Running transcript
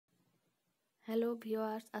Hello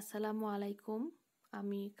viewers, আসসালামু আলাইকুম।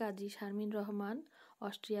 আমি কাজী শারমিন রহমান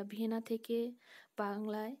অস্ট্রিয়া ভিয়েনা থেকে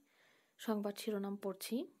বাংলায় সংবাদ শিরোনাম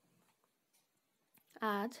পড়ছি।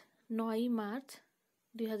 আজ 9 মার্চ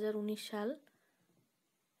 2019 সাল।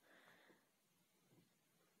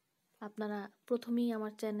 আপনারা প্রথমেই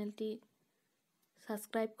আমার চ্যানেলটি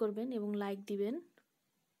সাবস্ক্রাইব করবেন এবং লাইক দিবেন।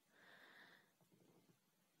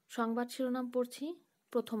 সংবাদ শিরোনাম পড়ছি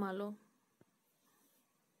প্রথম আলো।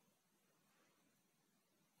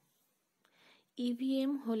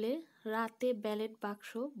 ইভিএম হলে রাতে ব্যালট বাক্স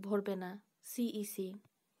ভরবে না, সিইসি।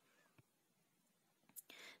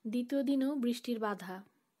 দ্বিতীয় দিনেও বৃষ্টির বাধা।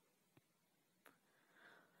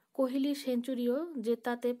 কোহলির সেঞ্চুরিও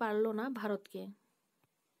জেতাতে পারল না ভারতকে।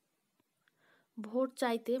 ভোট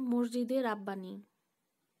চাইতে মসজিদে রাব্বানি।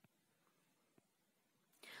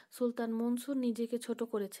 সুলতান মনসুর নিজেকে ছোট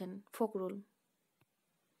করেছেন, ফখরুল।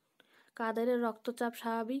 কাদেরের রক্তচাপ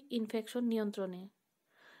স্বাভাবিক, ইনফেকশন নিয়ন্ত্রণে।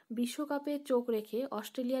 বিশ্বকাপে চোখ রেখে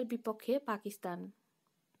অস্ট্রেলিয়ার বিপক্ষে পাকিস্তান।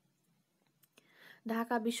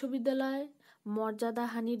 ঢাকা বিশ্ববিদ্যালয়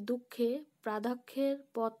মর্যাদাহানির দুঃখে প্রাধ্যক্ষের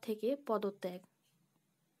পদ থেকে পদত্যাগ।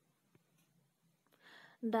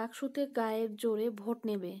 ডাকসুতে গায়ের জোরে ভোট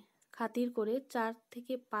নেবে, খাতির করে 4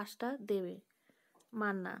 থেকে 5টা দেবে,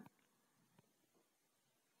 মান্না।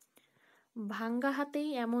 ভাঙ্গা হাতেই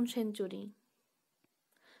এমন সেঞ্চুরি।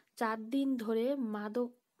 4 দিন ধরে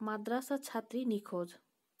মাদ্রাসা ছাত্রী নিখোঁজ।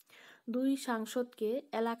 2 সাংসদকে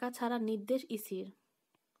এলাকা ছাড়ার নির্দেশ ইসির।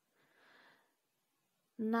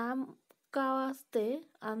 নাম কাওয়াস্তে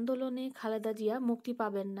আন্দোলনে খালেদা জিয়া মুক্তি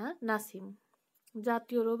পাবেন না, নাসিম।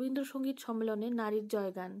 জাতীয় রবীন্দ্রসঙ্গীত সম্মেলনে নারীর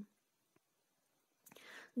জয়গান।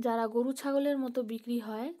 যারা গরু ছাগলের মতো বিক্রি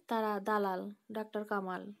হয় তারা দালাল, ডাক্তার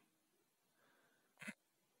কামাল।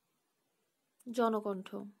 জনকণ্ঠ।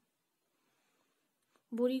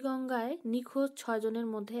 বুড়িগঙ্গায় নিখোঁজ 6 জনের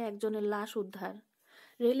মধ্যে একজনের লাশ উদ্ধার।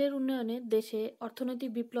 রেলের উন্নয়নে দেশে অর্থনৈতিক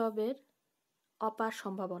বিপ্লবের অপার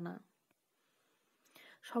সম্ভাবনা।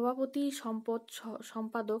 সভাপতি,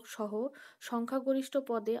 সম্পাদক সহ সংখ্যাগরিষ্ঠ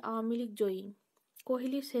পদে আওয়ামী লীগ জয়ী।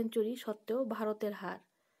 কোহলির সেঞ্চুরি সত্ত্বেও ভারতের হার।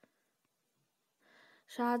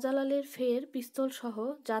 শাহজালালের ফের পিস্তলসহ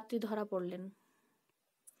যাত্রী ধরা পড়লেন।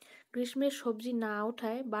 গ্রীষ্মের সবজি না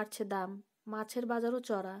ওঠায় বাড়ছে দাম, মাছের বাজারও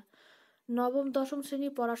চড়া। নবম দশম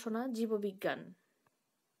শ্রেণীর পড়াশোনা জীববিজ্ঞান।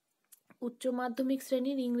 উচ্চ মাধ্যমিক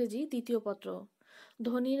শ্রেণীর ইংরেজি দ্বিতীয় পত্র।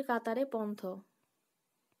 ধোনির কাতারে পন্থ।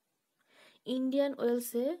 ইন্ডিয়ান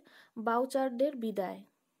ওয়েলসে বাউচারদের বিদায়।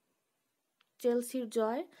 চেলসির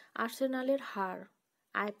জয়, আর্সেনালের হার।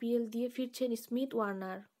 আইপিএল দিয়ে ফিরছেন স্মিথ,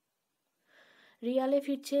 ওয়ার্নার। রিয়ালে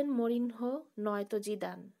ফিরছেন মরিনহো, নয়তো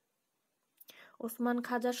জিদান। ওসমান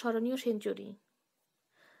খাজার স্মরণীয় সেঞ্চুরি।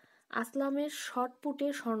 আসলামের শটপুটে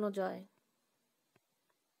স্বর্ণজয়।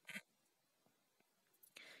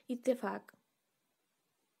 ইত্তেফাক।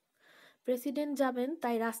 প্রেসিডেন্ট যাবেন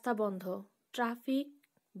তাই রাস্তা বন্ধ, ট্রাফিক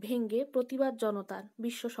ভেঙে প্রতিবাদ জনতার,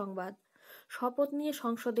 বিশ্ব সংবাদ। শপথ নিয়ে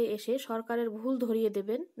সংসদে এসে সরকারের ভুল ধরিয়ে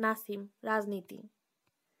দেবেন, নাসিম, রাজনীতি।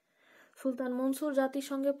 সুলতান মনসুর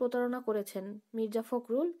জাতিসংঘে প্রতারণা করেছেন, মির্জা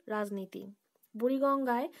ফখরুল, রাজনীতি।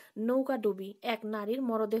 বুড়িগঙ্গায় নৌকাডুবি, এক নারীর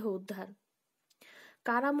মরদেহ উদ্ধার।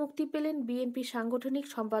 কারা মুক্তি পেলেন বিএনপি সাংগঠনিক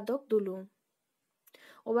সম্পাদক দুলু।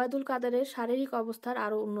 ওবায়দুল কাদেরের শারীরিক অবস্থার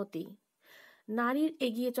আরও উন্নতি। নারীর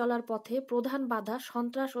এগিয়ে চলার পথে প্রধান বাধা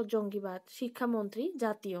সন্ত্রাস ও জঙ্গিবাদ, শিক্ষামন্ত্রী,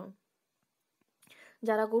 জাতীয়।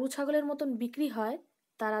 যারা গরু ছাগলের মতন বিক্রি হয়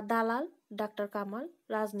তারা দালাল, ডাক্তার কামাল,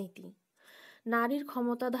 রাজনীতি। নারীর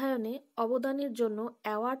ক্ষমতাধায়নে অবদানের জন্য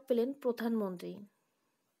অ্যাওয়ার্ড পেলেন প্রধানমন্ত্রী।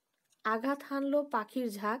 আঘাত হানল পাখির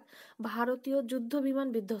ঝাঁক, ভারতীয় যুদ্ধবিমান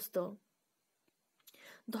বিধ্বস্ত।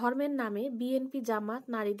 ধর্মের নামে বিএনপি জামাত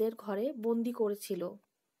নারীদের ঘরে বন্দি করেছিল।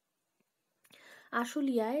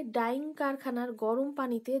 আশুলিয়ায় ডাইং কারখানার গরম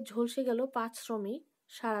পানিতে ঝলসে গেল 5 শ্রমিক,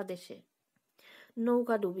 সারা দেশে।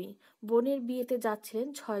 নৌকাডুবি, বোনের বিয়েতে যাচ্ছিলেন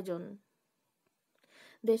 6 জন।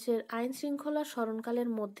 দেশের আইন শৃঙ্খলা স্মরণকালের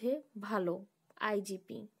মধ্যে ভালো,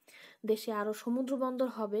 আইজিপি। দেশে আরও সমুদ্রবন্দর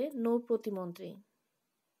হবে, নৌ প্রতিমন্ত্রী।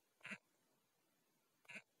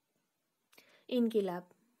 ইনকিলাব।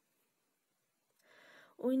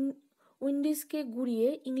 উইন্ডিজকে গুড়িয়ে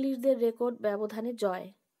ইংলিশদের রেকর্ড ব্যবধানে জয়।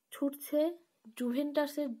 ছুটছে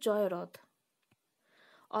জুভেন্টাসের জয়রথ।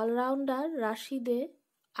 অলরাউন্ডার রাশিদে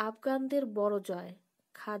আফগানদের বড় জয়।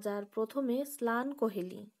 খাজার প্রথমে স্লান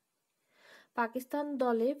কোহলি। পাকিস্তান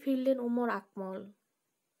দলে ফিরলেন উমর আকমল।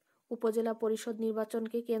 উপজেলা পরিষদ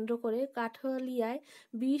নির্বাচনকে কেন্দ্র করে কাঠালিয়ায়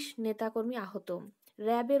 20 নেতাকর্মী আহত।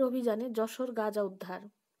 র্যাবের অভিযানে যশোর গাঁজা উদ্ধার।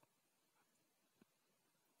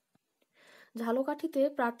 ঝালকাঠিতে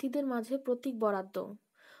প্রার্থীদের মাঝে প্রতীক বরাদ্দ।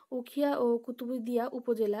 উখিয়া ও কুতুবদিয়া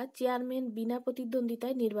উপজেলা চেয়ারম্যান বিনা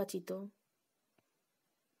প্রতিদ্বন্দ্বিতায় নির্বাচিত।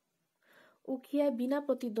 উখিয়ায় বিনা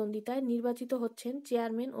প্রতিদ্বন্দ্বিতায় নির্বাচিত হচ্ছেন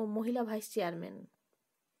চেয়ারম্যান ও মহিলা ভাইস চেয়ারম্যান।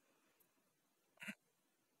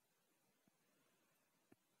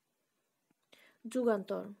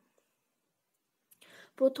 যুগান্তর।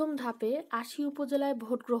 প্রথম ধাপে ৮০ উপজেলায়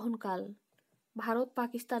ভোট গ্রহণকাল। ভারত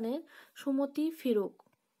পাকিস্তানের সুমতি ফিরুক।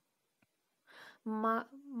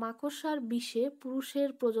 মাকড়সার বিষে পুরুষের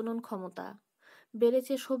প্রজনন ক্ষমতা।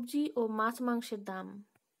 বেড়েছে সবজি ও মাছ মাংসের দাম।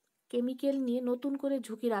 কেমিক্যাল নিয়ে নতুন করে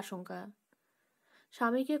ঝুঁকির আশঙ্কা।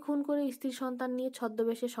 স্বামীকে খুন করে স্ত্রী সন্তান নিয়ে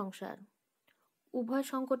ছদ্মবেশে সংসার। উভয়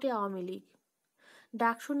সংকটে আওয়ামী লীগ।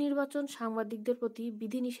 ডাকসু নির্বাচন সাংবাদিকদের প্রতি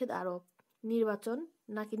বিধিনিষেধ আরোপ। নির্বাচন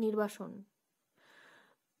নাকি নির্বাসন?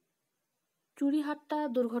 চুরিহাট্টা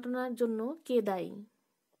দুর্ঘটনার জন্য কে দায়ী?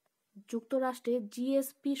 যুক্তরাষ্ট্রে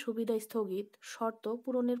জিএসপি সুবিধা স্থগিত, শর্ত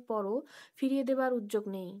পূরণের পরও ফিরিয়ে দেবার উদ্যোগ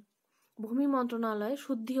নেই। ভূমি মন্ত্রণালয়ে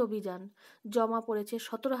শুদ্ধি অভিযান, জমা পড়েছে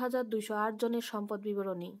 ১৭,২০৮ জনের সম্পদ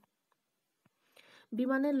বিবরণী।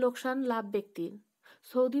 বিমানের লোকসান লাভ ব্যক্তির,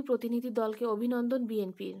 সৌদি প্রতিনিধি দলকে অভিনন্দন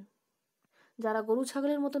বিএনপির। যারা গরু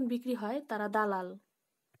ছাগলের মতন বিক্রি হয় তারা দালাল।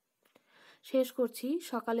 শেষ করছি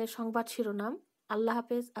সকালের সংবাদ শিরোনাম। আল্লাহ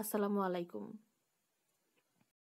হাফেজ, আসসালামু আলাইকুম।